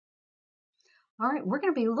All right, we're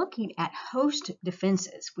going to be looking at host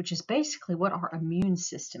defenses, which is basically what our immune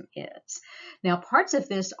system is. Now, parts of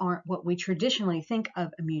this aren't what we traditionally think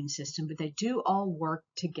of immune system, but they do all work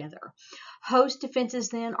together. Host defenses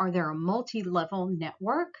then are a multi-level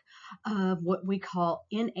network of what we call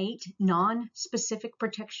innate non-specific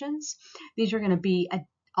protections. These are going to be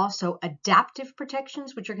also adaptive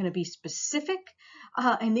protections, which are going to be specific,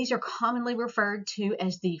 and these are commonly referred to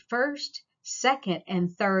as the first, second,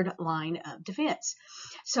 and third line of defense.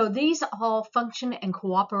 So these all function and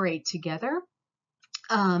cooperate together,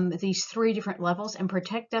 these three different levels, and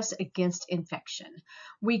protect us against infection.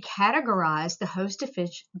 We categorize the host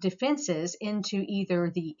defenses into either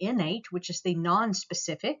the innate, which is the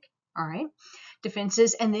non-specific, all right,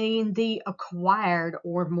 defenses, and then the acquired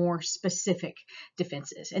or more specific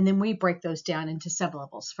defenses. And then we break those down into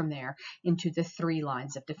sublevels from there into the three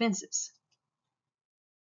lines of defenses.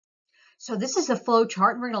 So this is a flow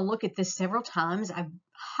chart, and we're going to look at this several times. I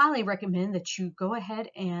highly recommend that you go ahead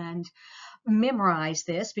and memorize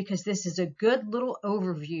this because this is a good little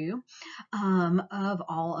overview of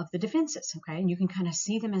all of the defenses, okay? And you can kind of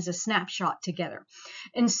see them as a snapshot together.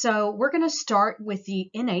 And so we're going to start with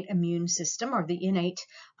the innate immune system, or the innate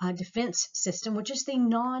defense system, which is the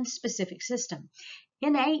non-specific system.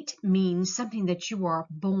 Innate means something that you are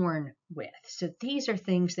born with. So these are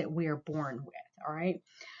things that we are born with, all right?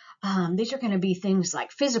 These are going to be things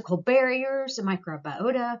like physical barriers,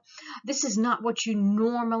 microbiota. This is not what you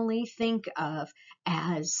normally think of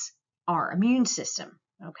as our immune system,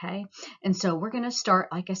 okay? And so we're going to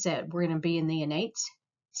start, like I said, we're going to be in the innate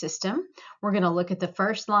system. We're going to look at the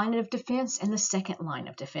first line of defense and the second line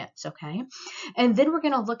of defense, okay? And then we're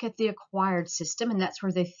going to look at the acquired system, and that's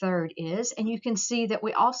where the third is. And you can see that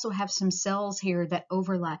we also have some cells here that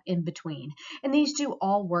overlap in between. And these do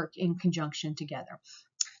all work in conjunction together.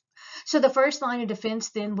 So the first line of defense,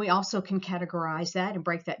 then we also can categorize that and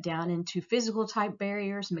break that down into physical type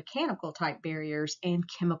barriers, mechanical type barriers, and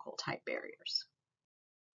chemical type barriers.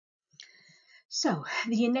 So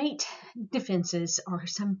the innate defenses are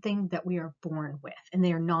something that we are born with, and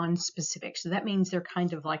they are non-specific. So that means they're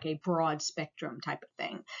kind of like a broad spectrum type of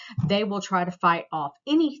thing. They will try to fight off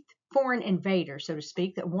any foreign invader, so to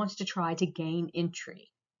speak, that wants to try to gain entry.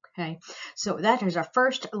 Okay, so that is our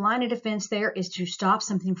first line of defense there, is to stop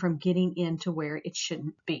something from getting into where it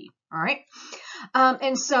shouldn't be. All right.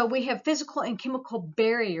 And so we have physical and chemical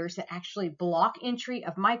barriers that actually block entry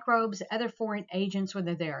of microbes, other foreign agents,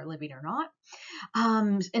 whether they are living or not.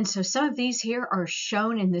 And so some of these here are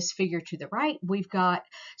shown in this figure to the right. We've got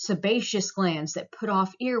sebaceous glands that put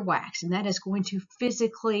off earwax, and that is going to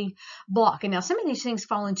physically block. And now some of these things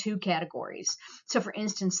fall in two categories. So for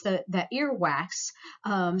instance, the earwax,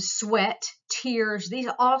 sweat, tears, these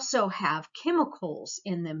also have chemicals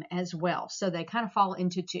in them as well. So they kind of fall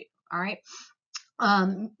into two, all right?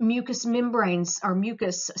 Mucous membranes or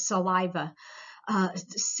mucus, saliva,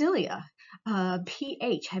 cilia,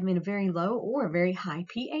 pH, having a very low or a very high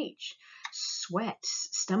pH, sweat,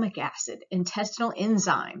 stomach acid, intestinal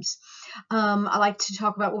enzymes. I like to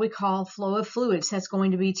talk about what we call flow of fluids. That's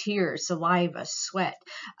going to be tears, saliva, sweat,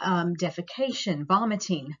 defecation,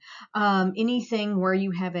 vomiting, anything where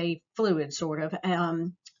you have a fluid sort of,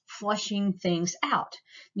 flushing things out,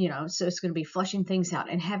 so it's going to be flushing things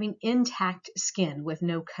out, and having intact skin with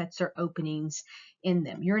no cuts or openings in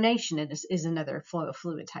them. Urination is another flow of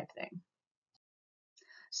fluid type thing.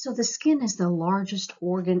 So the skin is the largest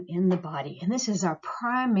organ in the body, and this is our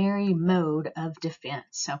primary mode of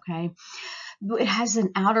defense, okay? It has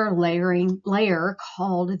an outer layer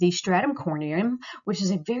called the stratum corneum, which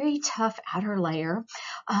is a very tough outer layer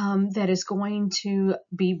that is going to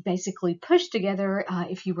be basically pushed together,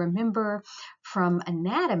 if you remember from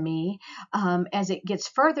anatomy, as it gets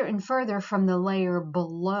further and further from the layer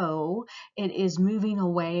below, it is moving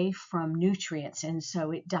away from nutrients, and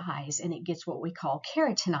so it dies, and it gets what we call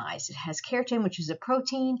keratinized. It has keratin, which is a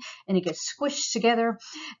protein, and it gets squished together,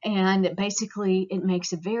 and basically it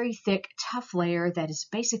makes a very thick, tough layer that is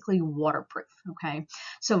basically waterproof, okay?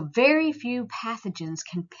 So very few pathogens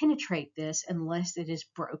can penetrate this unless it is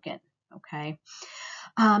broken, okay?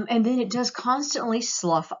 And then it does constantly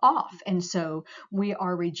slough off, and so we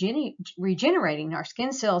are regenerating our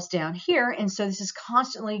skin cells down here, and so this is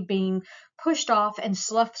constantly being pushed off and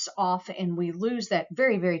sloughs off, and we lose that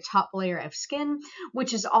very, very top layer of skin,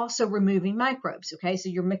 which is also removing microbes, okay? So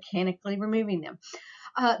you're mechanically removing them.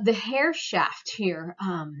 The hair shaft here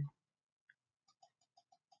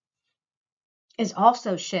is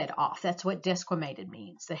also shed off. That's what desquamated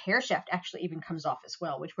means. The hair shaft actually even comes off as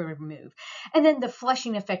well, which we remove. And then the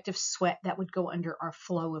flushing effect of sweat that would go under our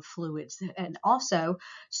flow of fluids. And also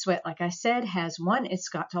sweat, like I said, has one, it's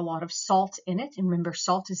got a lot of salt in it. And remember,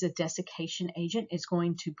 salt is a desiccation agent. It's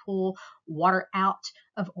going to pull water out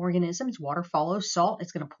of organisms. Water follows salt.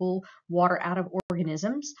 It's going to pull water out of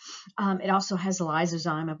organisms. It also has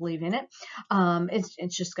lysozyme, I believe, in it.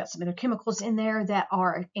 It's just got some other chemicals in there that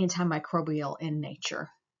are antimicrobial in nature.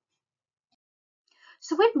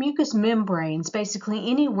 So with mucous membranes, basically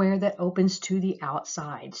anywhere that opens to the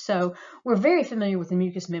outside. So we're very familiar with the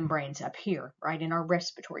mucous membranes up here, right, in our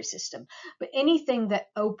respiratory system. But anything that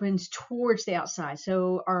opens towards the outside,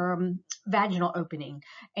 so our vaginal opening,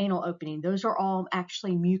 anal opening, those are all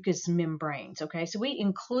actually mucous membranes, okay? So we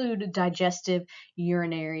include digestive,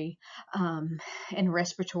 urinary, and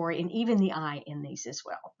respiratory, and even the eye in these as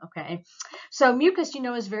well, okay? So mucus, you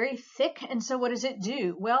know, is very thick, and so what does it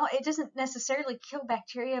do? Well, it doesn't necessarily kill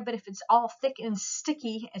bacteria, but if it's all thick and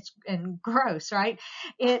sticky and gross, right,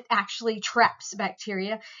 it actually traps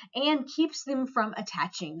bacteria and keeps them from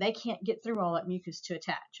attaching. They can't get through all that mucus to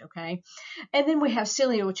attach, okay? And then we have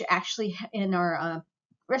cilia, which actually in our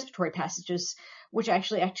respiratory passages, which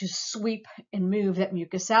actually sweep and move that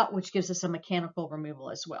mucus out, which gives us a mechanical removal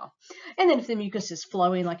as well. And then if the mucus is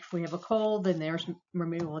flowing, like if we have a cold, then there's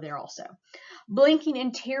removal there also. Blinking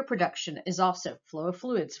and tear production is also flow of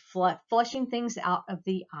fluids, flushing things out of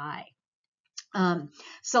the eye.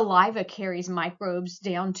 Saliva carries microbes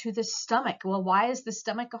down to the stomach. Well, why is the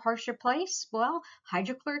stomach a harsher place? Well,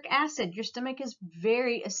 hydrochloric acid. Your stomach is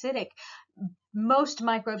very acidic. Most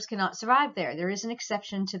microbes cannot survive there. There is an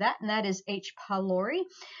exception to that, and that is H. pylori,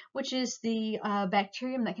 which is the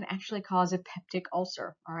bacterium that can actually cause a peptic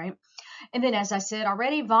ulcer. All right. And then, as I said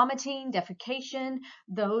already, vomiting, defecation,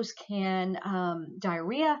 those can,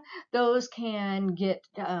 diarrhea, those can get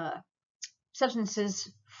substances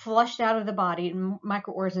flushed out of the body and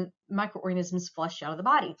microorganisms flushed out of the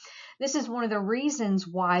body. This is one of the reasons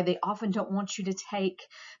why they often don't want you to take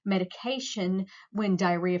medication when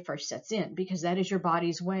diarrhea first sets in, because that is your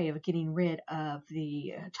body's way of getting rid of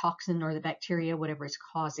the toxin or the bacteria, whatever is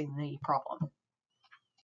causing the problem.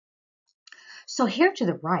 So here to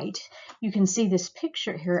the right, you can see this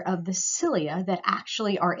picture here of the cilia that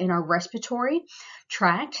actually are in our respiratory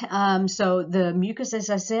tract. So the mucus, as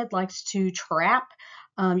I said, likes to trap.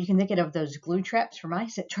 You can think of those glue traps for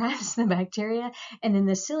mice. It traps the bacteria, and then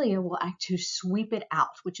the cilia will act to sweep it out,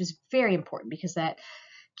 which is very important because that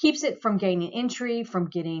keeps it from gaining entry, from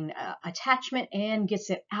getting attachment, and gets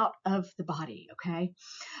it out of the body, okay?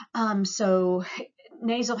 So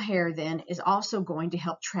nasal hair then is also going to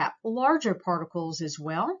help trap larger particles as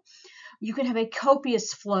well. You can have a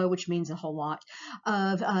copious flow, which means a whole lot,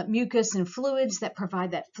 of mucus and fluids that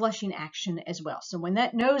provide that flushing action as well. So when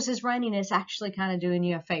that nose is running, it's actually kind of doing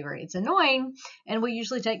you a favor. It's annoying, and we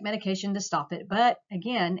usually take medication to stop it, but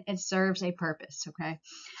again, it serves a purpose, okay?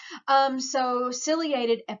 So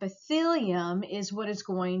ciliated epithelium is what is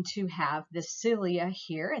going to have the cilia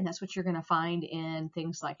here, and that's what you're going to find in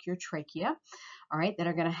things like your trachea, all right, that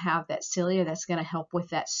are going to have that cilia that's going to help with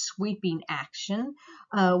that sweeping action.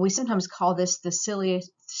 We sometimes call this the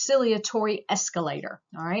ciliatory escalator,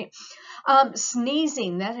 all right.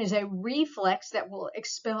 Sneezing, that is a reflex that will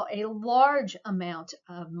expel a large amount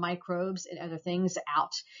of microbes and other things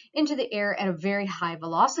out into the air at a very high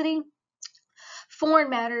velocity. Foreign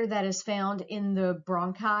matter that is found in the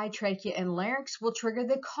bronchi, trachea, and larynx will trigger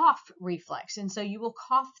the cough reflex, and so you will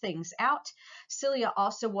cough things out. Cilia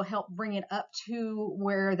also will help bring it up to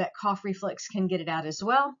where that cough reflex can get it out as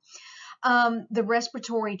well. The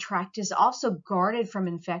respiratory tract is also guarded from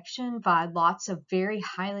infection by lots of very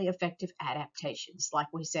highly effective adaptations. Like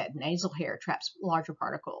we said, nasal hair traps larger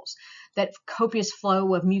particles, that copious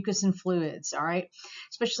flow of mucus and fluids, all right,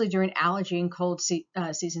 especially during allergy and cold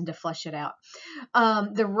season to flush it out.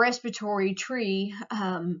 The respiratory tree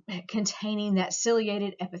containing that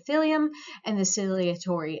ciliated epithelium and the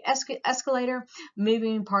ciliatory escalator,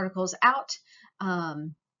 moving particles out.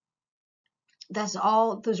 Those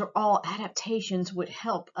are all adaptations would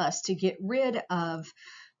help us to get rid of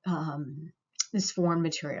this foreign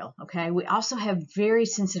material, okay? We also have very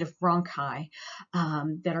sensitive bronchi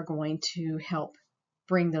that are going to help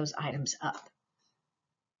bring those items up.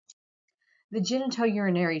 The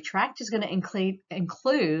genitourinary tract is going to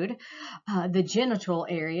include the genital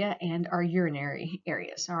area and our urinary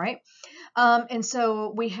areas, all right? And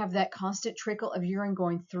so we have that constant trickle of urine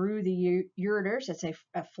going through the ureters. That's a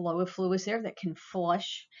flow of fluids there that can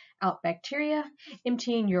flush out bacteria.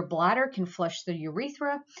 Emptying your bladder can flush the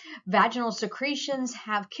urethra. Vaginal secretions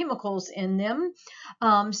have chemicals in them,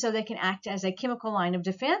 so they can act as a chemical line of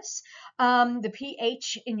defense. The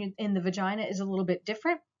pH in the vagina is a little bit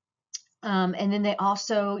different. And then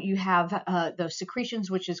you have those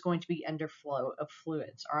secretions, which is going to be underflow of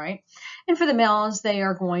fluids, all right? And for the males, they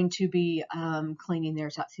are going to be cleaning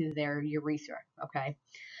theirs out through their urethra, okay?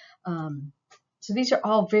 So these are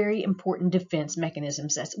all very important defense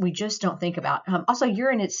mechanisms that we just don't think about. Also,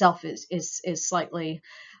 urine itself is slightly,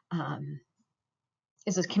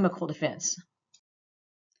 is a chemical defense.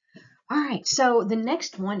 All right, so the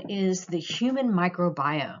next one is the human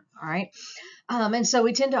microbiome, all right? And so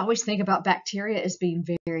we tend to always think about bacteria as being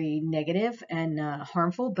very negative and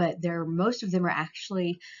harmful, but most of them are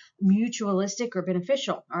actually mutualistic or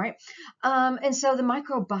beneficial, all right? And so the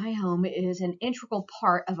microbiome is an integral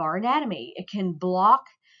part of our anatomy. It can block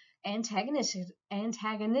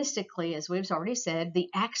antagonistically, as we've already said, the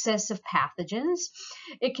access of pathogens.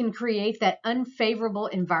 It can create that unfavorable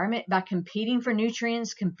environment by competing for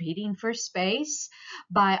nutrients, competing for space,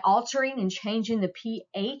 by altering and changing the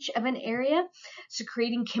pH of an area,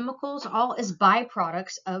 secreting chemicals, all as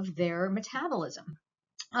byproducts of their metabolism.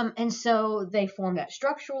 And so they form that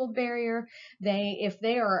structural barrier. If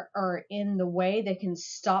they are in the way, they can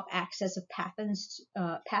stop access of pathogens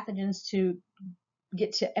to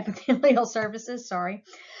get to epithelial surfaces,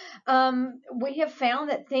 we have found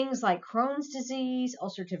that things like Crohn's disease,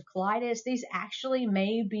 ulcerative colitis, these actually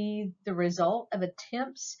may be the result of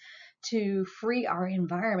attempts to free our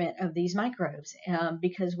environment of these microbes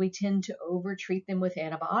because we tend to overtreat them with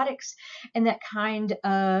antibiotics, and that kind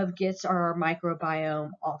of gets our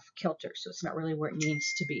microbiome off kilter, so it's not really where it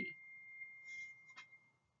needs to be.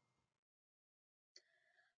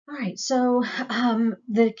 All right, so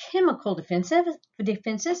the chemical defenses,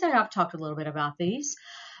 and I've talked a little bit about these.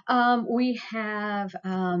 We have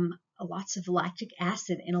lots of lactic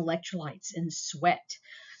acid and electrolytes in sweat,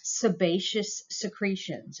 sebaceous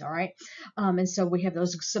secretions, all right? And so we have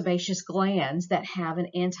those sebaceous glands that have an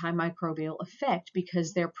antimicrobial effect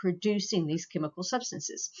because they're producing these chemical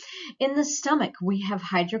substances. In the stomach, we have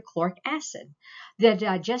hydrochloric acid. The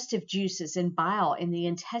digestive juices and bile in the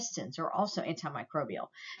intestines are also antimicrobial.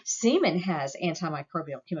 Semen has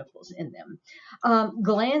antimicrobial chemicals in them.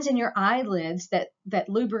 Glands in your eyelids that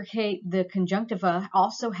lubricate the conjunctiva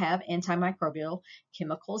also have antimicrobial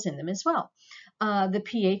chemicals in them as well. The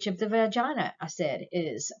pH of the vagina, I said,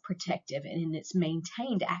 is protective, and it's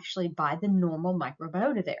maintained actually by the normal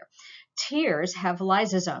microbiota there. Tears have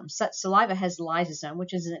lysosomes. Saliva has lysosome,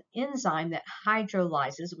 which is an enzyme that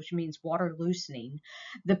hydrolyzes, which means water loosening,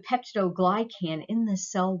 the peptidoglycan in the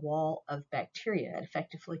cell wall of bacteria,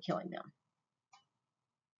 effectively killing them.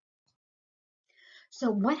 So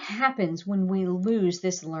what happens when we lose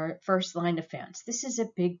this first line of defense? This is a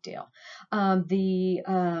big deal.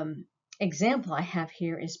 The example I have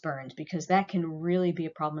here is burns, because that can really be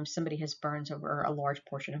a problem if somebody has burns over a large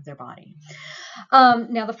portion of their body.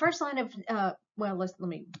 Now, the first line of,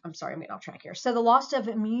 I'm sorry, I'm getting off track here. So the loss of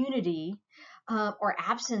immunity or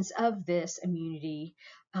absence of this immunity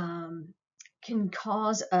can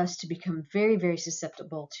cause us to become very, very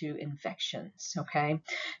susceptible to infections, okay?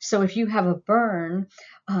 So if you have a burn,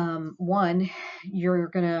 one, you're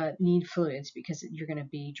going to need fluids because you're going to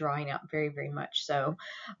be drying out very, very much so.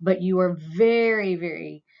 But you are very,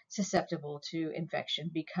 very susceptible to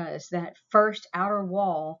infection because that first outer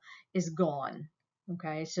wall is gone,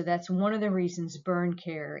 okay? So that's one of the reasons burn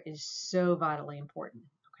care is so vitally important,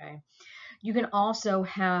 okay? You can also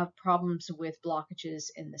have problems with blockages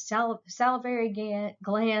in the salivary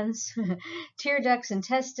glands, tear ducts,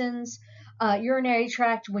 intestines, urinary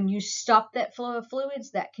tract. When you stop that flow of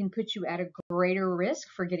fluids, that can put you at a greater risk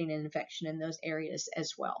for getting an infection in those areas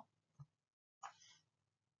as well.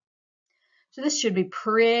 So this should be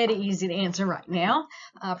pretty easy to answer right now.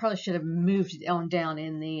 I probably should have moved it on down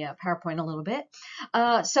in the PowerPoint a little bit.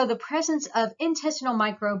 So the presence of intestinal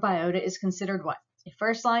microbiota is considered what? A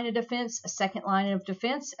first line of defense, a second line of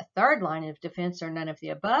defense, a third line of defense, or none of the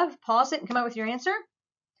above. Pause it and come up with your answer.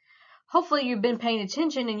 Hopefully you've been paying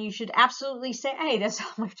attention, and you should absolutely say, hey, that's all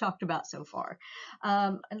we've talked about so far.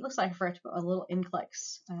 It looks like I forgot to put a little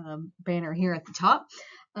NCLEX banner here at the top.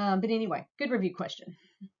 But anyway, good review question.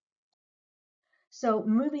 So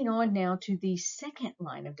moving on now to the second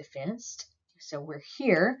line of defense, So we're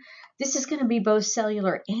here. This is going to be both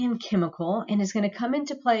cellular and chemical, and is going to come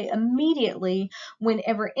into play immediately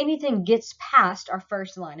whenever anything gets past our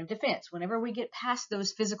first line of defense, whenever we get past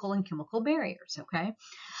those physical and chemical barriers, okay?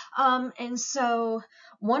 And so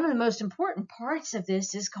one of the most important parts of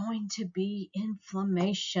this is going to be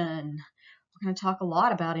inflammation. We're going to talk a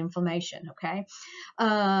lot about inflammation, okay?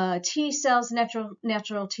 T cells,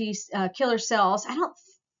 natural T killer cells. I don't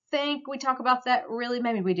think we talk about that really.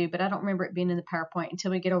 Maybe we do, but I don't remember it being in the PowerPoint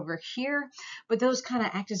until we get over here. But those kind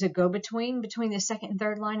of act as a go-between between the second and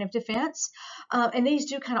third line of defense. And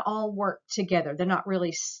these do kind of all work together. They're not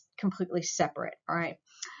really completely separate, all right?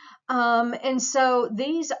 And so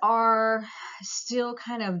these are still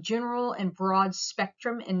kind of general and broad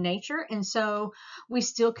spectrum in nature, and so we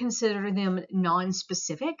still consider them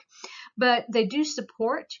non-specific, but they do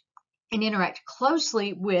support and interact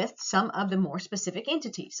closely with some of the more specific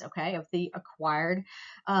entities, okay, of the acquired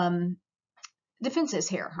defenses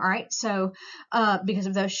here, all right? So because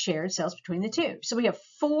of those shared cells between the two. So we have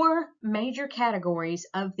 4 major categories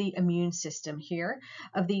of the immune system here,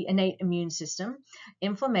 of the innate immune system.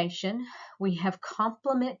 Inflammation, we have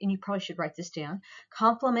complement, and you probably should write this down,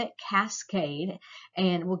 complement cascade,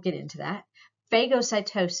 and we'll get into that.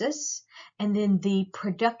 Phagocytosis, and then the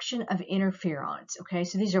production of interferons, okay?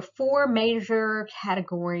 So these are 4 major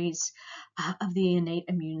categories of the innate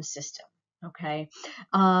immune system. Okay,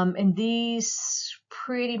 and these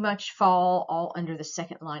pretty much fall all under the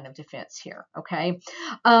second line of defense here, okay?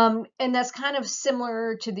 And that's kind of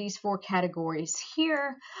similar to these 4 categories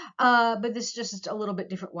here, but this is just a little bit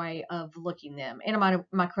different way of looking them.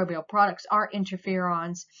 Antimicrobial products are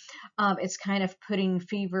interferons. It's kind of putting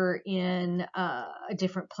fever in a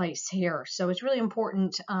different place here. So it's really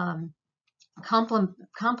important.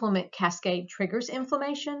 Complement cascade triggers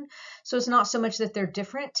inflammation, so it's not so much that they're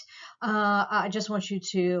different. I just want you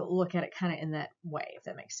to look at it kind of in that way, if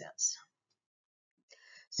that makes sense.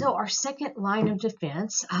 So our second line of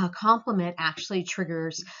defense, complement, actually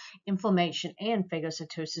triggers inflammation and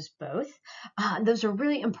phagocytosis both. Those are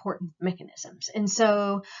really important mechanisms, and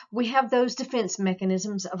so we have those defense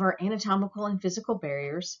mechanisms of our anatomical and physical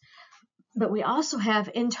barriers. But we also have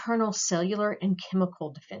internal cellular and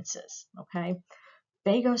chemical defenses, okay?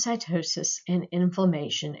 Phagocytosis and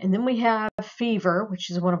inflammation. And then we have fever, which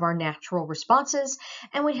is one of our natural responses,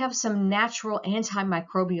 and we have some natural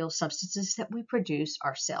antimicrobial substances that we produce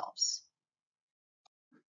ourselves.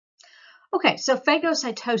 Okay, so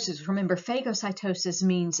phagocytosis, remember phagocytosis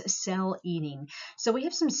means cell eating. So we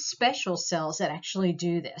have some special cells that actually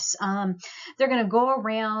do this. They're going to go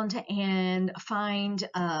around and find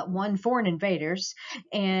foreign invaders,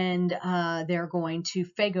 and they're going to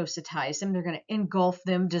phagocytize them. They're going to engulf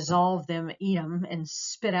them, dissolve them, eat them, and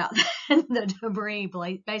spit out the debris,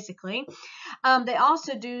 basically. They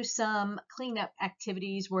also do some cleanup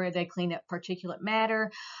activities where they clean up particulate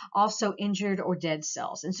matter, also injured or dead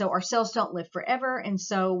cells. And so our cells don't live forever, and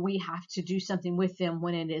so we have to do something with them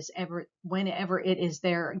whenever it is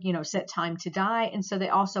their set time to die. And so they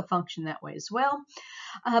also function that way as well.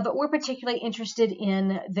 But we're particularly interested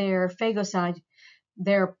in their function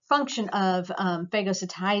of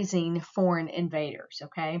phagocytizing foreign invaders,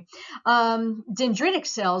 okay? Dendritic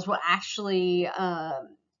cells will actually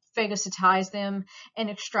phagocytize them and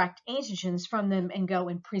extract antigens from them and go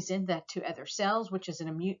and present that to other cells, which is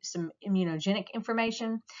some immunogenic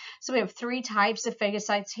information. So we have 3 types of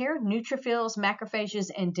phagocytes here: neutrophils,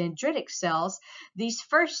 macrophages, and dendritic cells. These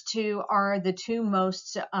first 2 are the 2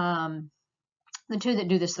 most the 2 that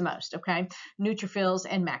do this the most, okay? Neutrophils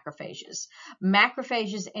and macrophages.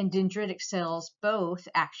 Macrophages and dendritic cells both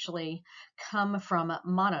actually come from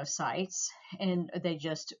monocytes, and they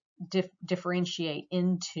just differentiate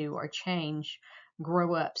into, or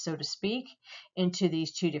grow up, so to speak, into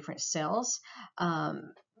these 2 different cells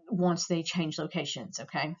once they change locations,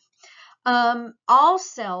 okay? All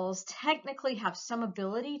cells technically have some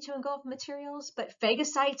ability to engulf materials, but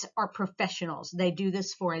phagocytes are professionals. They do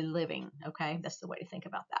this for a living, okay? That's the way to think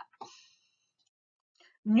about that.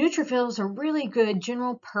 Neutrophils are really good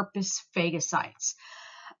general purpose phagocytes.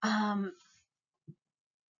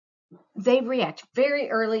 They react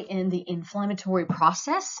very early in the inflammatory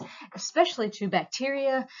process, especially to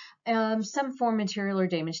bacteria, some foreign material or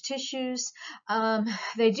damaged tissues.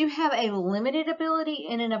 They do have a limited ability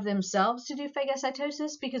in and of themselves to do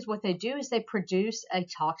phagocytosis, because what they do is they produce a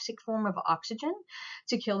toxic form of oxygen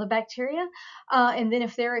to kill the bacteria. And then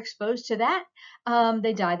if they're exposed to that,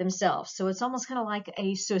 they die themselves. So it's almost kind of like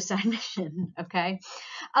a suicide mission, okay?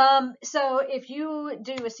 So if you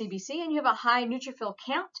do a CBC and you have a high neutrophil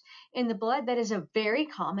count in the blood, that is a very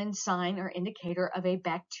common sign or indicator of a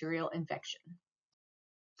bacterial infection.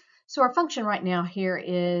 So our function right now here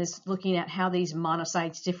is looking at how these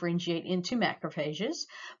monocytes differentiate into macrophages,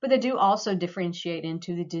 but they do also differentiate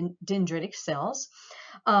into the dendritic cells.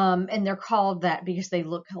 And they're called that because they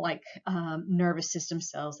look like nervous system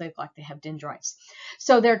cells. They look like they have dendrites.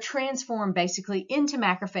 So they're transformed basically into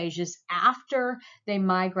macrophages after they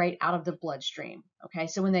migrate out of the bloodstream. Okay,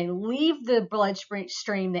 so when they leave the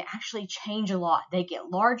bloodstream, they actually change a lot. They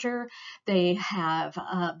get larger. They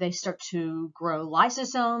start to grow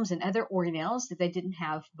lysosomes and other organelles that they didn't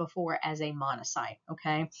have before as a monocyte.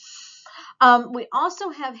 Okay. We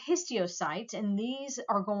also have histiocytes, and these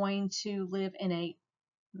are going to live in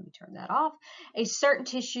let me turn that off, a certain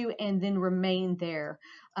tissue and then remain there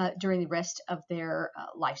during the rest of their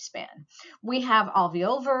lifespan. We have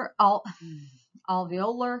alveolar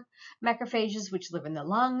macrophages, which live in the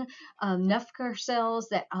lung, Nephker cells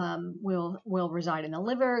that will reside in the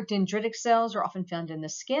liver, dendritic cells are often found in the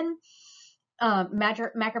skin.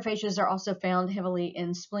 Macrophages are also found heavily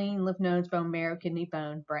in spleen, lymph nodes, bone marrow, kidney,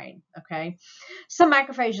 bone, brain. Okay, some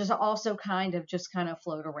macrophages also kind of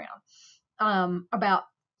float around. About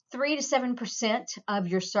 3 to 7% of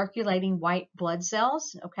your circulating white blood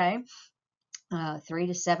cells, okay, 3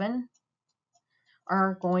 to 7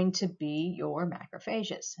 are going to be your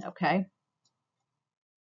macrophages, okay.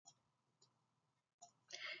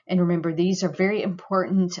 And remember, these are very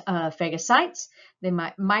important phagocytes. They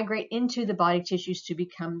might migrate into the body tissues to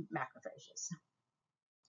become macrophages.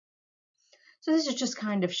 So this is just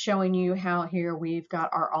kind of showing you how here we've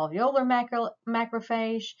got our alveolar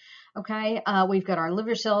macrophage, okay? We've got our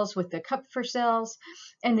liver cells with the Kupffer cells,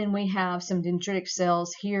 and then we have some dendritic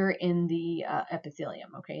cells here in the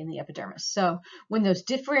epithelium, okay, in the epidermis. So when those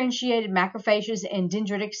differentiated macrophages and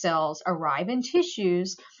dendritic cells arrive in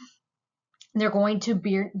tissues, they're going to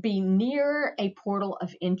be near a portal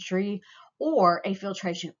of entry or a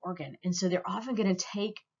filtration organ. And so they're often going to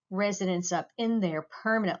take residence up in there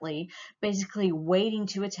permanently, basically waiting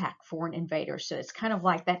to attack foreign invaders. So it's kind of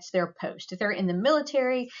like that's their post. If they're in the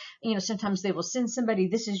military, you know, sometimes they will send somebody,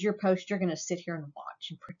 this is your post, you're going to sit here and watch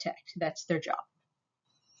and protect. That's their job.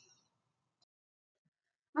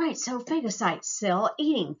 Right, so phagocyte cell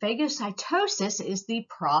eating. Phagocytosis is the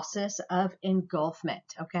process of engulfment,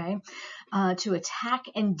 okay, to attack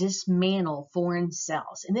and dismantle foreign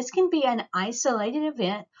cells. And this can be an isolated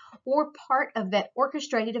event or part of that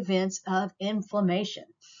orchestrated events of inflammation.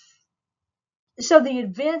 So the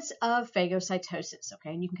events of phagocytosis,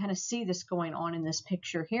 okay, and you can kind of see this going on in this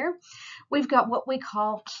picture here. We've got what we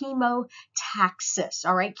call chemotaxis,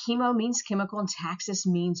 all right? Chemo means chemical and taxis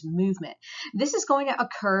means movement. This is going to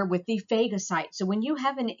occur with the phagocyte. So when you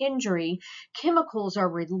have an injury, chemicals are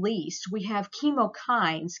released. We have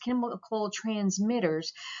chemokines, chemical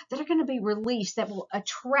transmitters that are going to be released that will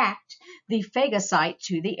attract the phagocyte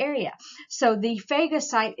to the area. So the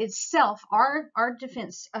phagocyte itself, our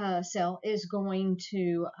defense cell, is going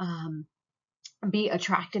to be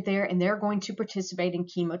attracted there, and they're going to participate in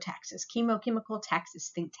chemotaxis. Chemical taxis,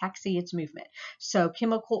 think taxi, it's movement. So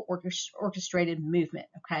chemical orchestrated movement,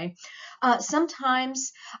 okay?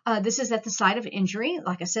 Sometimes this is at the site of injury,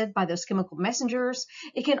 like I said, by those chemical messengers.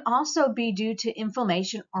 It can also be due to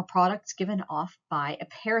inflammation or products given off by a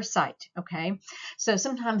parasite, okay? So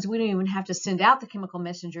sometimes we don't even have to send out the chemical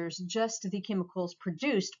messengers, just the chemicals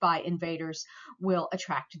produced by invaders will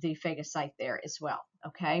attract the phagocyte there as well,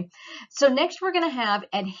 okay? So next we're going to have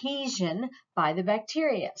adhesion by the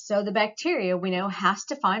bacteria. So the bacteria, we know, has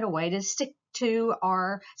to find a way to stick to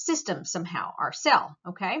our system somehow, our cell,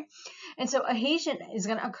 okay? And so adhesion is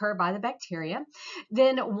going to occur by the bacteria.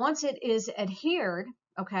 Then once it is adhered,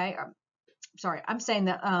 okay, sorry, I'm saying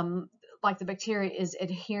that like the bacteria is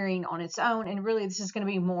adhering on its own, and really this is going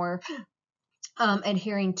to be more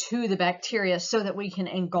adhering to the bacteria so that we can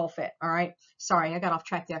engulf it, all right? Sorry, I got off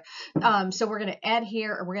track there. So we're going to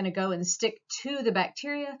adhere, or we're going to go and stick to the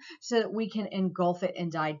bacteria so that we can engulf it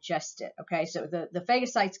and digest it, okay? So the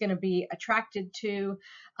phagocyte's going to be attracted to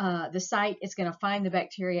the site. It's going to find the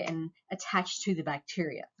bacteria and attach to the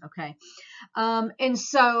bacteria, okay? And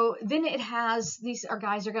so then it has, these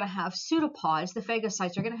guys are going to have pseudopods. The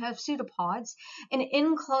phagocytes are going to have pseudopods and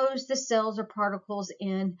enclose the cells or particles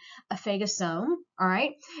in a phagosome, all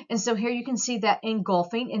right? And so here you can see that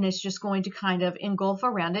engulfing, and it's just going to kind of engulf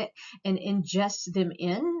around it and ingest them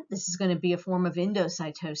in. This is going to be a form of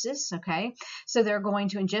endocytosis, okay? So they're going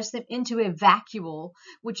to ingest them into a vacuole,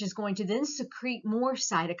 which is going to then secrete more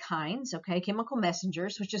cytokines, okay, chemical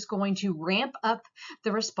messengers, which is going to ramp up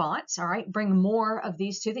the response, all right, bring more of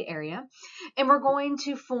these to the area. And we're going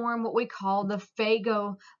to form what we call the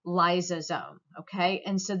phagolysosome, okay?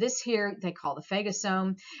 And so this here they call the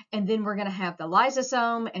phagosome, and then we're going to have the lysosome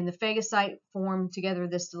lysosome and the phagocyte form together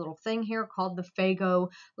this little thing here called the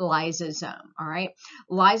phagolysosome. All right.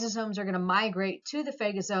 Lysosomes are going to migrate to the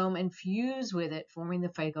phagosome and fuse with it, forming the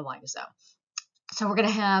phagolysosome. So we're going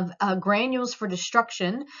to have granules for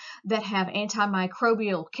destruction that have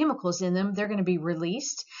antimicrobial chemicals in them. They're going to be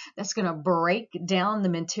released. That's going to break down the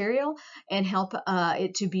material and help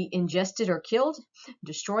it to be ingested or killed,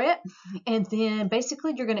 destroy it. And then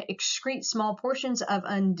basically you're going to excrete small portions of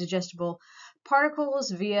undigestible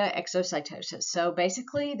particles via exocytosis. So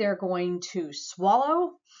basically they're going to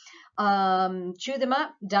swallow, chew them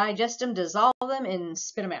up, digest them, dissolve them, and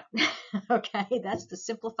spit them out. Okay, that's the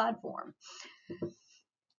simplified form.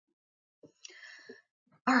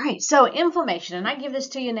 All right, so inflammation, and I give this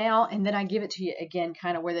to you now, and then I give it to you again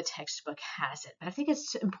kind of where the textbook has it. But I think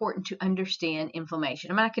it's important to understand inflammation.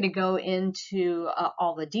 I'm not going to go into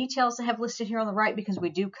all the details I have listed here on the right because we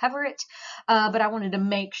do cover it, but I wanted to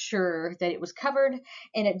make sure that it was covered,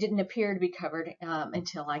 and it didn't appear to be covered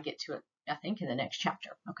until I get to it, I think, in the next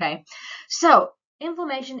chapter. Okay, so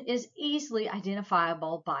inflammation is easily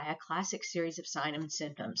identifiable by a classic series of signs and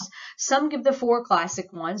symptoms. Some give the 4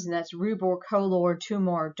 classic ones, and that's rubor, color,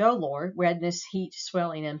 tumor, dolor, redness, heat,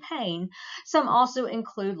 swelling, and pain. Some also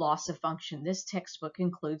include loss of function. This textbook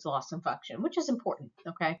includes loss of function, which is important,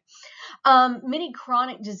 okay? Many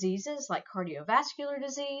chronic diseases like cardiovascular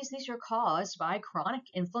disease, these are caused by chronic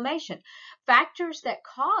inflammation. Factors that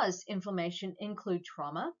cause inflammation include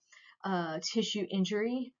trauma, tissue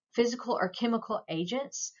injury, physical or chemical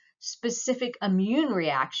agents, specific immune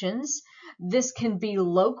reactions. This can be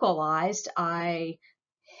localized. I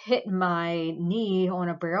hit my knee on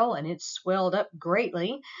a barrel and it swelled up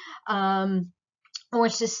greatly. Or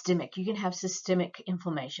systemic. You can have systemic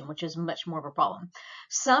inflammation, which is much more of a problem.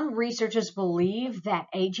 Some researchers believe that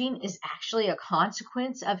aging is actually a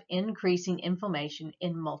consequence of increasing inflammation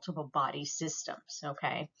in multiple body systems,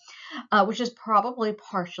 okay, which is probably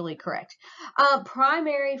partially correct.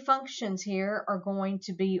 Primary functions here are going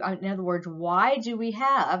to be, in other words, why do we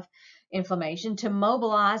have inflammation? To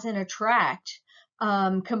mobilize and attract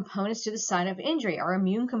components to the site of injury, our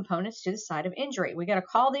immune components to the site of injury. We got to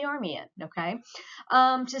call the army in, okay?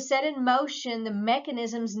 To set in motion the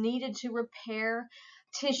mechanisms needed to repair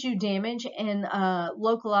tissue damage and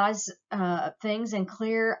localize things and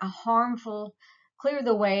clear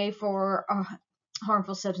the way for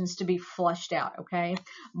harmful substance to be flushed out, okay?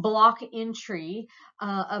 Block entry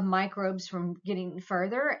of microbes from getting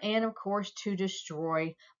further, and of course to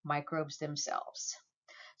destroy microbes themselves.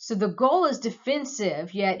 So the goal is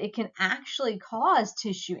defensive, yet it can actually cause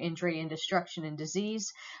tissue injury and destruction and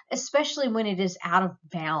disease, especially when it is out of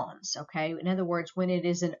balance, okay? In other words, when it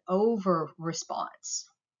is an over response.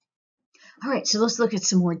 All right, so let's look at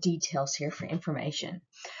some more details here for inflammation.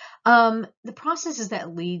 The processes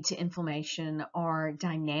that lead to inflammation are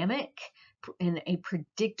dynamic and a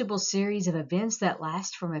predictable series of events that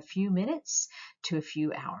last from a few minutes to a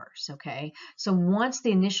few hours, okay? So once the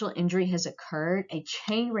initial injury has occurred, a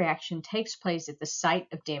chain reaction takes place at the site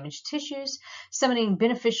of damaged tissues, summoning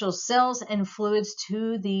beneficial cells and fluids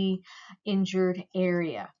to the injured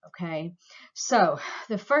area, okay? So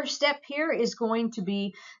the first step here is going to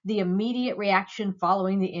be the immediate reaction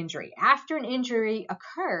following the injury. After an injury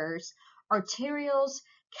occurs, arterioles,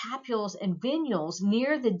 capillaries, and venules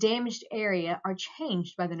near the damaged area are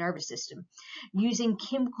changed by the nervous system using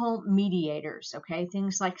chemical mediators, okay?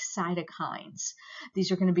 Things like cytokines. These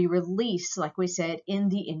are going to be released, like we said, in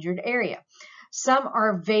the injured area. Some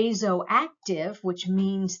are vasoactive, which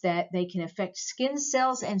means that they can affect skin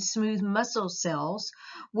cells and smooth muscle cells,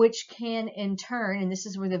 which can in turn, and this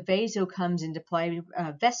is where the vaso comes into play,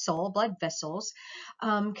 blood vessels,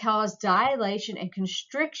 cause dilation and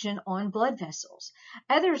constriction on blood vessels.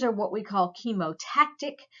 Others are what we call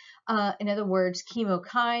chemotactic, in other words,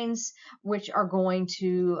 chemokines, which are going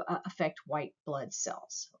to affect white blood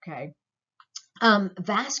cells, okay?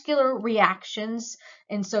 Vascular reactions,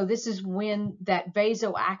 and so this is when that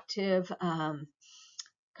vasoactive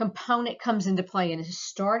component comes into play and is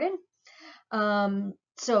started.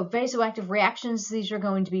 So vasoactive reactions, these are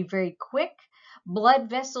going to be very quick. Blood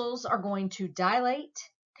vessels are going to dilate,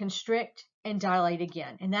 constrict, and dilate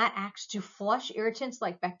again, and that acts to flush irritants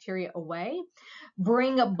like bacteria away,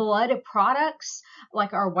 bring blood products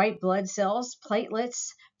like our white blood cells,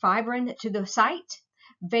 platelets, fibrin to the site.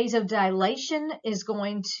 Vasodilation is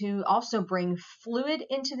going to also bring fluid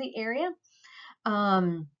into the area.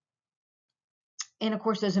 And of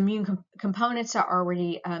course, those immune components are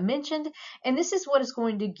already mentioned. And this is what is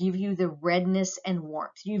going to give you the redness and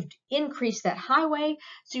warmth. You've increased that highway,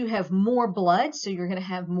 so you have more blood, so you're going to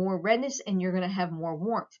have more redness and you're going to have more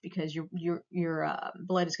warmth because your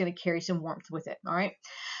blood is going to carry some warmth with it. All right.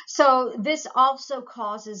 So this also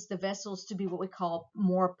causes the vessels to be what we call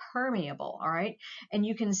more permeable. All right. And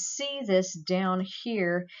you can see this down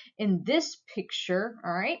here in this picture.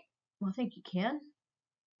 All right. Well, I think you can.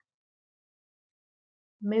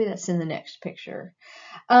 Maybe that's in the next picture.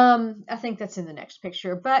 I think that's in the next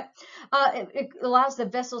picture, but it allows the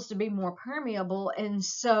vessels to be more permeable, and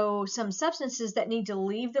so some substances that need to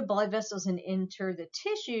leave the blood vessels and enter the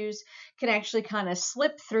tissues can actually kind of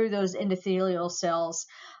slip through those endothelial cells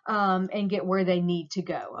and get where they need to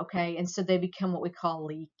go, okay? And so they become what we call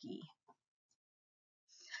leaky.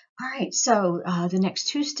 All right, so the next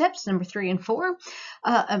two steps, number 3 and 4,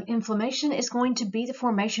 of inflammation is going to be the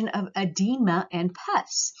formation of edema and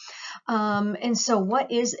pus. And so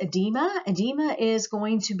what is edema? Edema is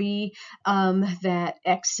going to be that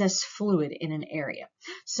excess fluid in an area.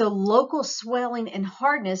 So local swelling and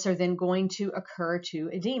hardness are then going to occur to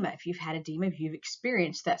edema. If you've had edema, if you've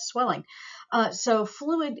experienced that swelling. So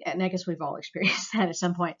fluid, and I guess we've all experienced that at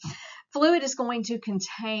some point, fluid is going to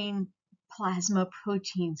contain plasma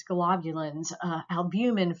proteins, globulins,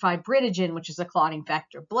 albumin, fibrinogen, which is a clotting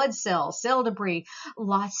factor, blood cells, cell debris,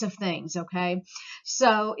 lots of things, okay?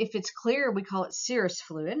 So if it's clear, we call it serous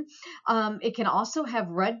fluid. It can also have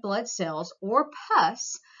red blood cells or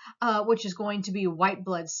pus, which is going to be white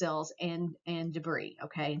blood cells and debris,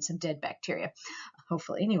 okay, and some dead bacteria,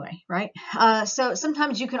 hopefully anyway, right? So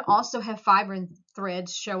sometimes you can also have fibrin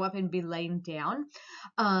threads show up and be laying down.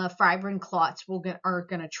 Fibrin clots are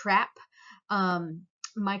going to trap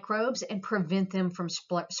microbes and prevent them from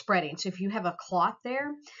spreading. So if you have a clot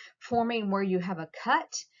there forming where you have a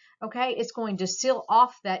cut, okay, it's going to seal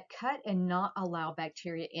off that cut and not allow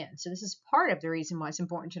bacteria in. So this is part of the reason why it's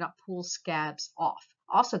important to not pull scabs off.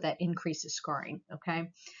 Also, that increases scarring, okay?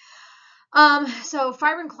 So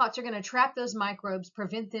fibrin clots are going to trap those microbes,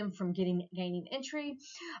 prevent them from gaining entry.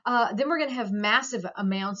 Then we're going to have massive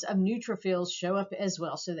amounts of neutrophils show up as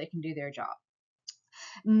well so they can do their job.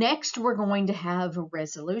 Next, we're going to have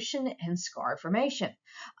resolution and scar formation.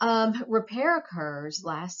 Repair occurs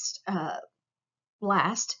last.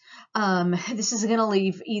 This is going to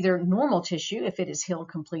leave either normal tissue if it is healed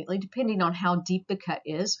completely, depending on how deep the cut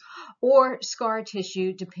is, or scar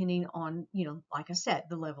tissue, depending on, like I said,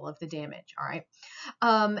 the level of the damage. All right.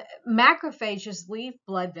 Macrophages leave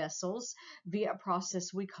blood vessels via a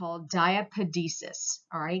process we call diapedesis.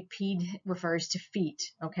 All right. Ped refers to feet.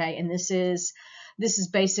 Okay. And this is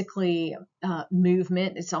basically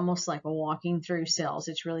movement. It's almost like walking through cells.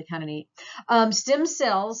 It's really kind of neat. Stem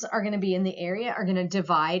cells are going to be in the area, are going to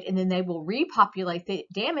divide, and then they will repopulate the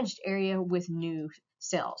damaged area with new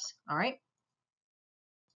cells. All right.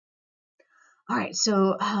 All right,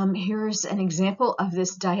 so here's an example of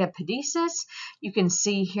this diapedesis. You can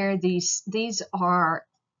see here these are,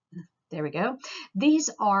 there we go. These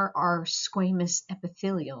are our squamous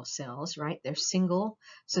epithelial cells, right? They're single,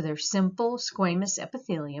 so they're simple squamous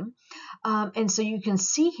epithelium. And so you can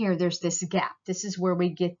see here there's this gap. This is where we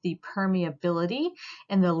get the permeability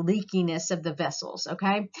and the leakiness of the vessels,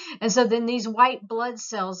 okay? And so then these white blood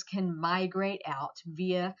cells can migrate out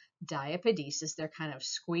via diapedesis. They're kind of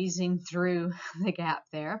squeezing through the gap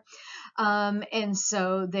there. And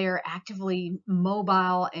so they're actively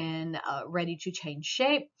mobile and ready to change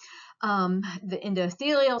shape. The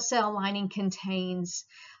endothelial cell lining contains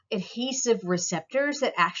adhesive receptors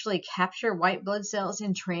that actually capture white blood cells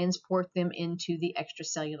and transport them into the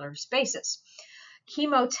extracellular spaces.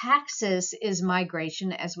 Chemotaxis is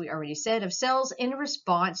migration, as we already said, of cells in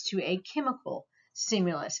response to a chemical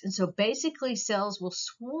stimulus. And so basically cells will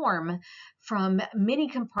swarm from many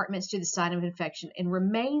compartments to the site of infection and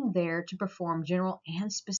remain there to perform general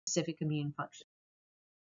and specific immune functions.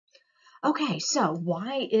 Okay, so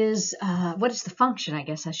what is the function, I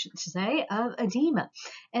guess I should say, of edema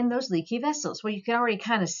and those leaky vessels? Well, you can already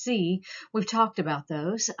kind of see, we've talked about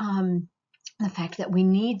those. The fact that we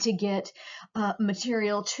need to get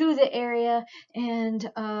material to the area, and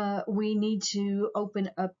we need to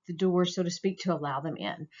open up the door, so to speak, to allow them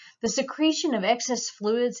in. The secretion of excess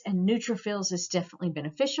fluids and neutrophils is definitely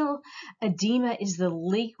beneficial. Edema is the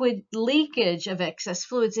leakage of excess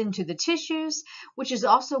fluids into the tissues, which is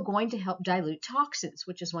also going to help dilute toxins,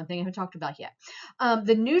 which is one thing I haven't talked about yet.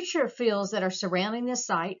 The neutrophils that are surrounding the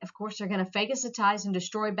site, of course, are going to phagocytize and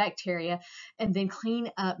destroy bacteria and then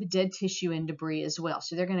clean up dead tissue and debris as well.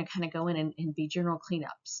 So they're going to kind of go in and be general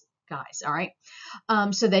cleanups. guys, all right?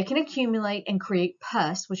 So they can accumulate and create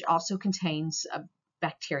pus, which also contains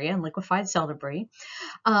bacteria and liquefied cell debris.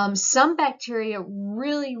 Some bacteria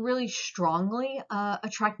really, really strongly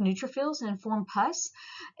attract neutrophils and form pus,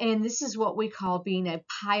 and this is what we call being a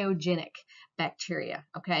pyogenic bacteria,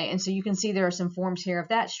 okay? And so you can see there are some forms here of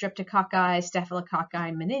that: streptococci,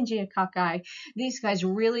 staphylococci, meningococci. These guys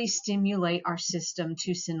really stimulate our system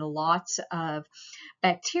to send lots of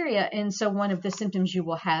bacteria, and so one of the symptoms you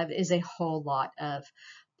will have is a whole lot of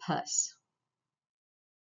pus.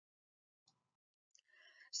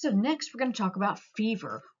 So next we're going to talk about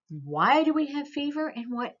fever. Why do we have fever,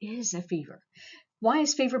 and what is a fever? Why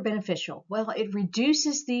is fever beneficial? Well, it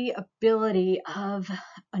reduces the ability of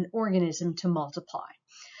an organism to multiply.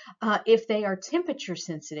 If they are temperature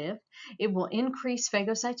sensitive, it will increase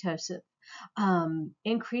phagocytosis,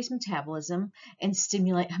 increase metabolism, and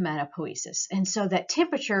stimulate hematopoiesis. And so that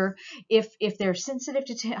temperature, if they're sensitive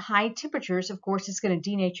to high temperatures, of course, it's going to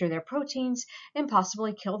denature their proteins and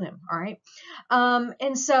possibly kill them. All right.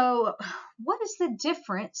 And so what is the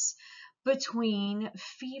difference between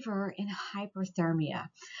fever and hyperthermia?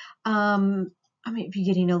 I may be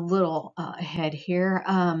getting a little ahead here.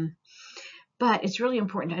 But it's really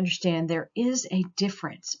important to understand there is a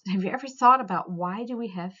difference. Have you ever thought about why do we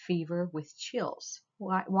have fever with chills?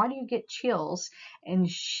 Why do you get chills and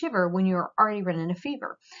shiver when you're already running a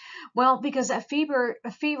fever? Well, because a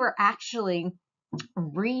fever actually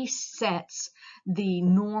resets the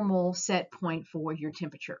normal set point for your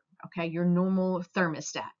temperature. Okay, your normal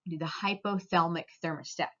thermostat, the hypothalamic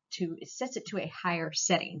thermostat, it sets it to a higher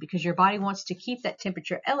setting because your body wants to keep that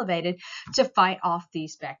temperature elevated to fight off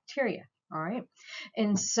these bacteria. All right.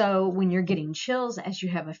 And so when you're getting chills as you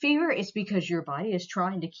have a fever, it's because your body is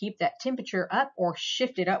trying to keep that temperature up or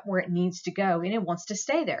shift it up where it needs to go, and it wants to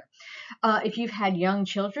stay there. If you've had young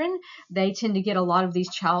children, they tend to get a lot of these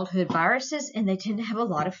childhood viruses, and they tend to have a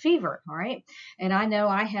lot of fever. All right. And I know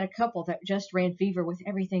I had a couple that just ran fever with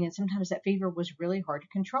everything, and sometimes that fever was really hard to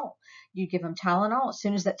control. You give them Tylenol. As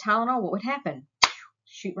soon as that Tylenol, what would happen?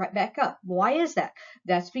 Shoot right back up. Why is that?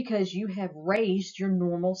 That's because you have raised your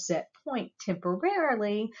normal set point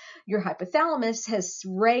temporarily. Your hypothalamus has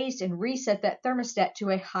raised and reset that thermostat to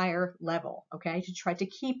a higher level, okay, to try to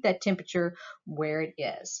keep that temperature where it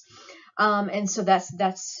is. And so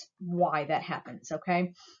that's why that happens,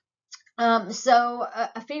 okay? So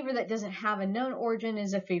a fever that doesn't have a known origin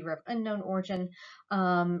is a fever of unknown origin.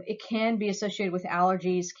 It can be associated with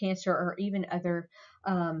allergies, cancer, or even other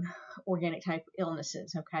organic type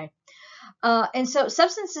illnesses. Okay, and so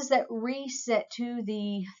substances that reset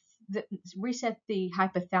the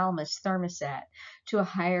hypothalamus thermostat to a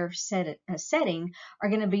higher setting are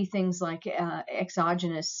going to be things like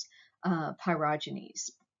exogenous pyrogenes,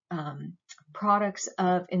 products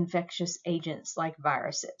of infectious agents like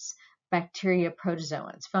viruses, bacteria,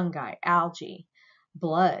 protozoans, fungi, algae,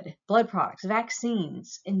 blood products,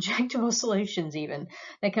 vaccines, injectable solutions even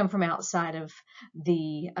that come from outside of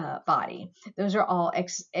the body. Those are all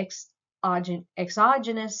exogenous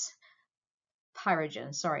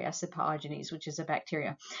pyrogens. Sorry, I said pyogenes, which is a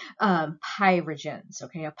bacteria. Pyrogens,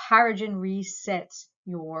 okay? A pyrogen resets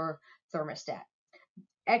your thermostat.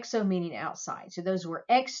 Exo meaning outside. So those were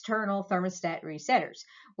external thermostat resetters.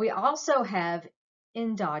 We also have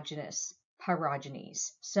endogenous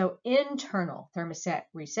pyrogenes. So internal thermostat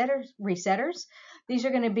resetters. These are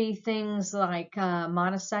going to be things like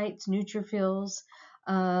monocytes, neutrophils,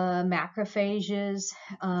 macrophages,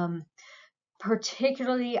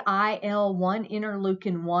 particularly IL-1,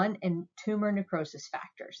 interleukin-1, and tumor necrosis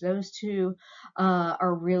factors. Those two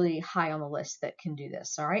are really high on the list that can do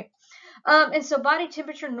this, all right? And so body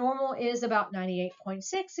temperature normal is about 98.6,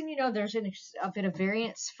 and you know there's a bit of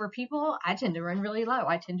variance for people. I tend to run really low.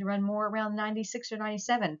 I tend to run more around 96 or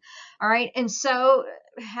 97. All right, and so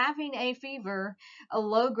having a fever, a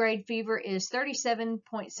low-grade fever is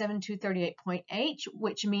 37.7 to 38.8,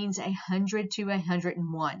 which means 100 to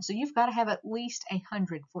 101. So you've got to have at least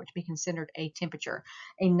 100 for it to be considered a temperature.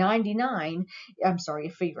 A 99, I'm sorry,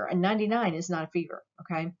 a fever. A 99 is not a fever,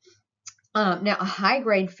 okay? Now, a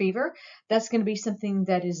high-grade fever, that's going to be something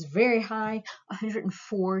that is very high,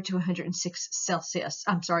 104 to 106 Celsius.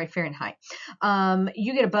 I'm sorry, Fahrenheit.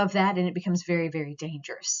 You get above that, and it becomes very, very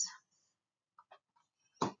dangerous.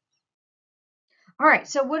 All right,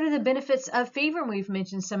 so what are the benefits of fever? We've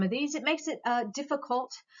mentioned some of these. It makes it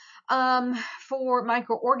difficult for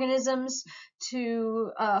microorganisms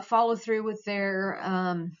to follow through with their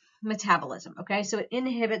metabolism, okay? So it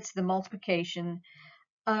inhibits the multiplication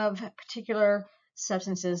of particular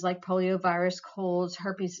substances like poliovirus, colds,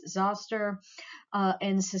 herpes zoster,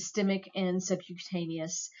 and systemic and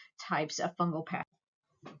subcutaneous types of fungal pathogens.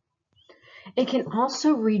 It can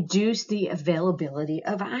also reduce the availability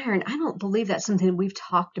of iron. I don't believe that's something we've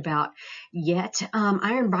talked about yet.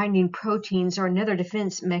 Iron binding proteins are another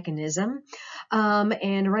defense mechanism,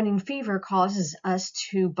 and running fever causes us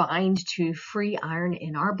to bind to free iron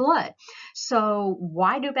in our blood. So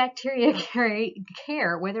why do bacteria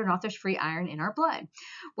care whether or not there's free iron in our blood?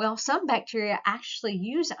 Well, some bacteria actually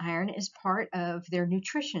use iron as part of their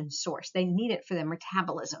nutrition source. They need it for their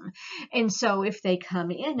metabolism. And so if they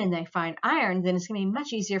come in and they find iron, then it's going to be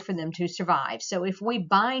much easier for them to survive. So if we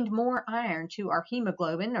bind more iron to our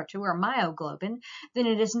hemoglobin or to our myoglobin, then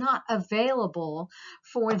it is not available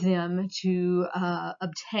for them to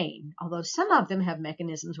obtain. Although some of them have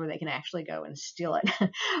mechanisms where they can actually go and steal it.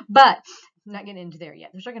 But I'm not getting into there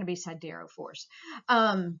yet. There's not going to be siderophores.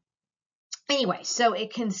 Anyway, so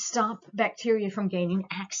it can stop bacteria from gaining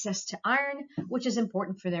access to iron, which is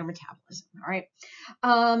important for their metabolism, all right?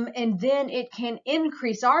 And then it can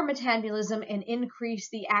increase our metabolism and increase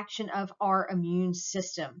the action of our immune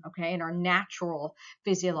system, okay, and our natural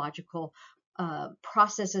physiological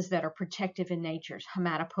processes that are protective in nature,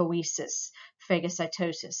 hematopoiesis,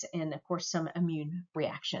 phagocytosis, and of course some immune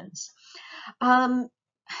reactions.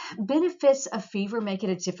 Benefits of fever make it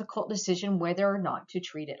a difficult decision whether or not to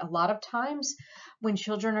treat it. A lot of times when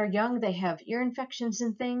children are young, they have ear infections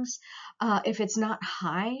and things. If it's not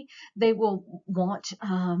high, they will want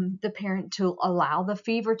the parent to allow the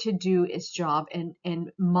fever to do its job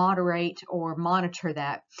and moderate or monitor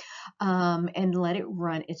that and let it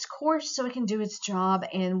run its course so it can do its job,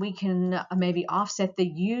 and we can maybe offset the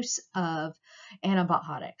use of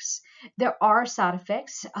antibiotics. There are side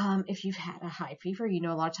effects. If you've had a high fever, you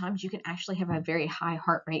know a lot of times you can actually have a very high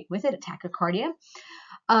heart rate with it, a tachycardia.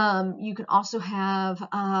 You can also have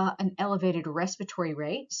an elevated respiratory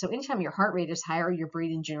rate. So anytime your heart rate is higher, your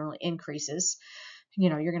breathing generally increases. You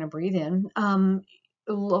know, you're going to breathe in.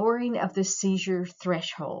 Lowering of the seizure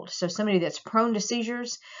threshold. So somebody that's prone to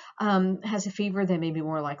seizures has a fever, they may be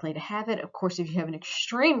more likely to have it. Of course, if you have an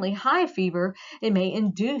extremely high fever, it may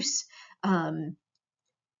induce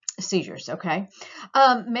seizures, okay?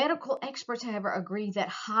 Medical experts, however, agree that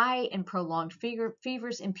high and prolonged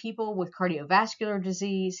fevers in people with cardiovascular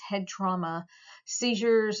disease, head trauma,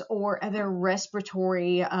 seizures, or other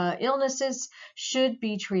respiratory illnesses should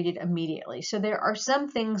be treated immediately. So there are some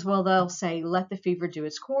things, well, they'll say, let the fever do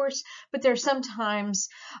its course, but there's sometimes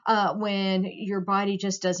when your body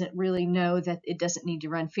just doesn't really know that it doesn't need to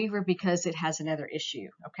run fever because it has another issue,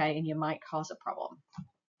 okay? And you might cause a problem.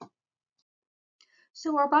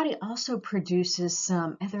 So our body also produces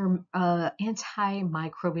some other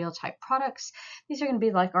antimicrobial type products. These are going to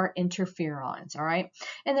be like our interferons, all right?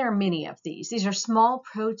 And there are many of these. These are small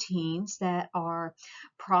proteins that are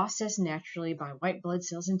processed naturally by white blood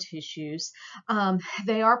cells and tissues.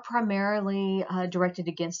 They are primarily directed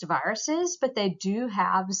against viruses, but they do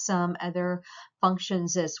have some other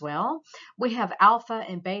functions as well. We have alpha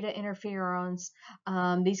and beta interferons.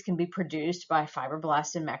 These can be produced by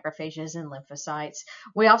fibroblasts and macrophages and lymphocytes.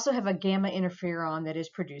 We also have a gamma interferon that is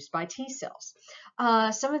produced by T cells.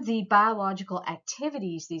 Some of the biological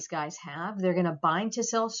activities these guys have, they're going to bind to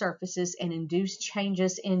cell surfaces and induce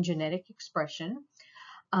changes in genetic expression.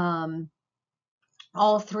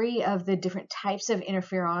 All three of the different types of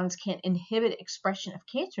interferons can inhibit expression of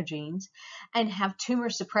cancer genes and have tumor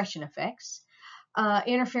suppression effects.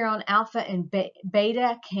 Interferon alpha and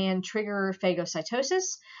beta can trigger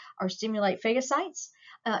phagocytosis or stimulate phagocytes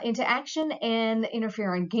into action, and the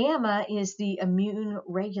interferon gamma is the immune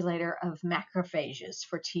regulator of macrophages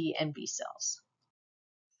for T and B cells.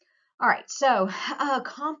 All right, so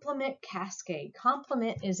complement cascade.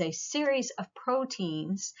 Complement is a series of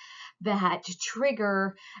proteins that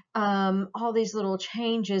trigger all these little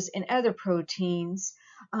changes in other proteins,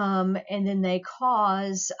 and then they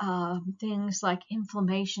cause things like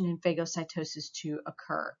inflammation and phagocytosis to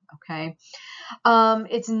occur, okay?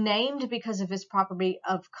 It's named because of its property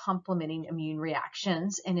of complementing immune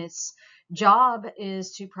reactions, and its job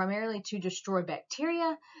is to primarily to destroy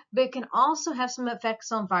bacteria, but it can also have some effects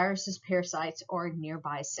on viruses, parasites, or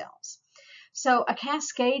nearby cells. So a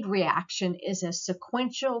cascade reaction is a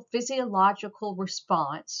sequential physiological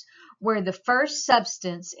response where the first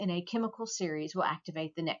substance in a chemical series will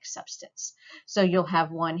activate the next substance. So you'll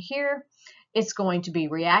have one here, it's going to be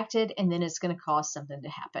reacted, and then it's going to cause something to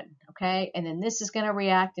happen, okay? And then this is going to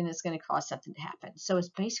react, and it's going to cause something to happen. So it's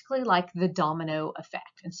basically like the domino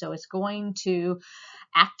effect. And so it's going to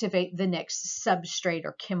activate the next substrate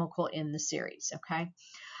or chemical in the series, okay?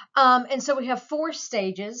 And so we have 4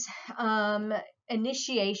 stages.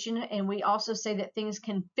 Initiation, and we also say that things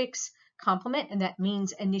can fix complement, and that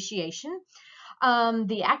means initiation.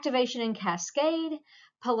 The activation and cascade,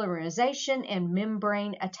 polymerization, and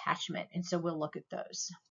membrane attachment. And so we'll look at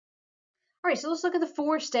those. All right, so let's look at the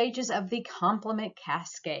 4 stages of the complement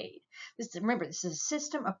cascade. Remember, this is a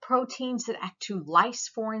system of proteins that act to lyse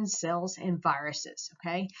foreign cells and viruses,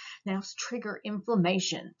 okay? Now, let's trigger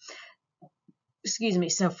inflammation. Excuse me.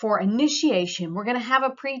 So for initiation, we're going to have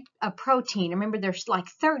a protein. Remember, there's like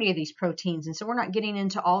 30 of these proteins, and so we're not getting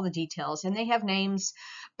into all the details. And they have names,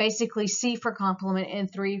 basically C for complement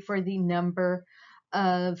and 3 for the number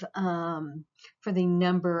of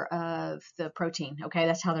the protein. Okay,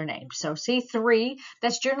 that's how they're named. So C3,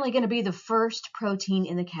 that's generally going to be the first protein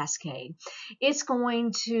in the cascade. It's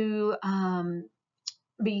going to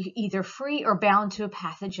be either free or bound to a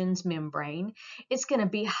pathogen's membrane. It's going to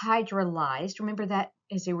be hydrolyzed. Remember, that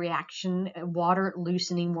is a reaction, water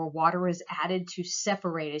loosening, where water is added to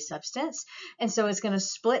separate a substance. And so it's going to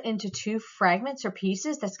split into 2 fragments or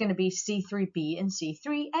pieces. That's going to be C3b and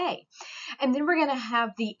C3a. And then we're going to have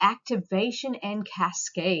the activation and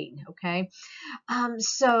cascade, okay?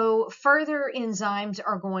 So further enzymes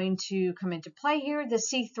are going to come into play here. The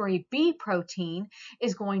C3b protein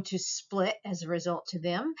is going to split as a result to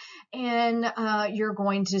them, and you're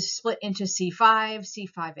going to split into C5,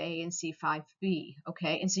 C5a, and C5b, okay?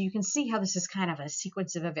 And so you can see how this is kind of a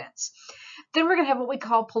sequence of events. Then we're going to have what we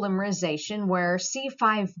call polymerization, where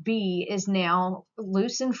C5b is now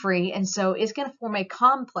loose and free, and so it's going to form a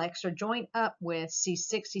complex or join up with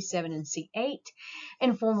C6, C7, and C8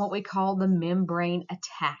 and form what we call the membrane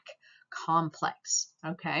attack complex,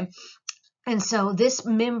 okay? And so this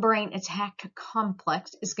membrane attack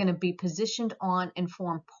complex is going to be positioned on and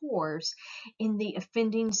form pores in the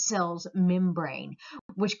offending cell's membrane,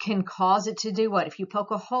 which can cause it to do what? If you poke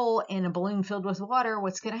a hole in a balloon filled with water,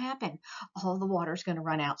 what's going to happen? All the water is going to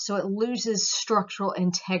run out. So it loses structural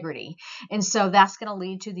integrity. And so that's going to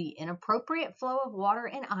lead to the inappropriate flow of water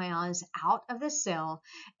and ions out of the cell,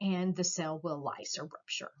 and the cell will lyse or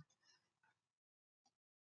rupture.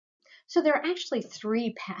 So there are actually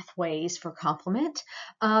 3 pathways for complement.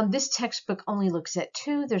 This textbook only looks at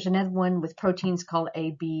 2. There's another one with proteins called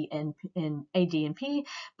A, B, and A, D, and P,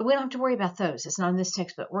 but we don't have to worry about those. It's not in this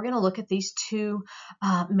textbook. We're going to look at these 2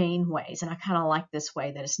 main ways, and I kind of like this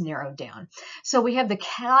way that it's narrowed down. So we have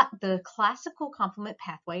the classical complement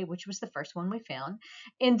pathway, which was the first one we found,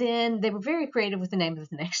 and then they were very creative with the name of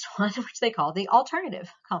the next one, which they call the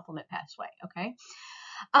alternative complement pathway, okay?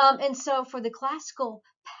 And so for the classical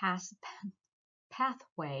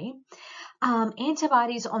pathway,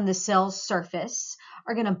 antibodies on the cell's surface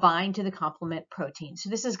are going to bind to the complement protein.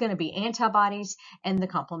 So this is going to be antibodies and the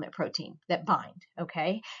complement protein that bind,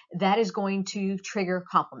 okay? That is going to trigger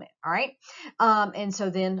complement, all right? And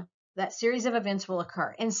so then that series of events will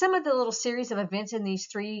occur. And some of the little series of events in these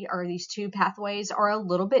 2 pathways are a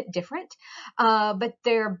little bit different, but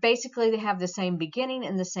they're basically, they have the same beginning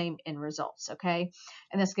and the same end results, okay?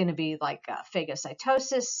 And that's going to be like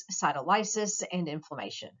phagocytosis, cytolysis, and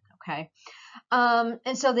inflammation, okay?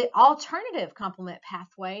 And so the alternative complement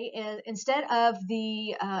pathway is, instead of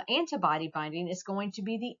the antibody binding, it's going to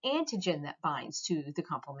be the antigen that binds to the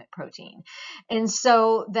complement protein. And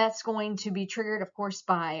so that's going to be triggered, of course,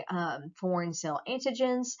 by foreign cell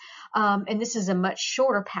antigens. And this is a much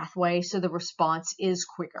shorter pathway, so the response is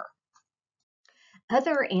quicker.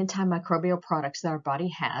 Other antimicrobial products that our body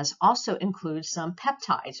has also include some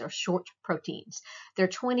peptides or short proteins. They're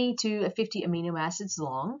 20 to 50 amino acids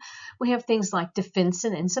long. We have things like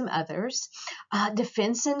defensin and some others.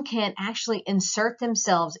 Defensin can actually insert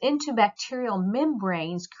themselves into bacterial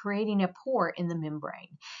membranes, creating a pore in the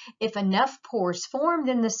membrane. If enough pores form,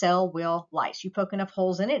 then the cell will lyse. You poke enough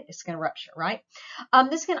holes in it, it's going to rupture, right?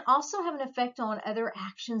 This can also have an effect on other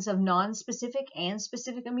actions of non-specific and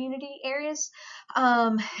specific immunity areas.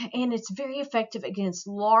 And it's very effective against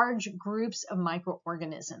large groups of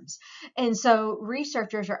microorganisms. And so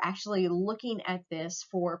researchers are actually looking at this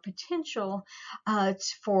for potential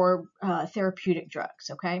for therapeutic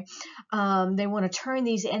drugs, okay? They want to turn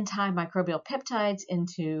these antimicrobial peptides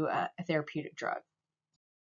into a therapeutic drug.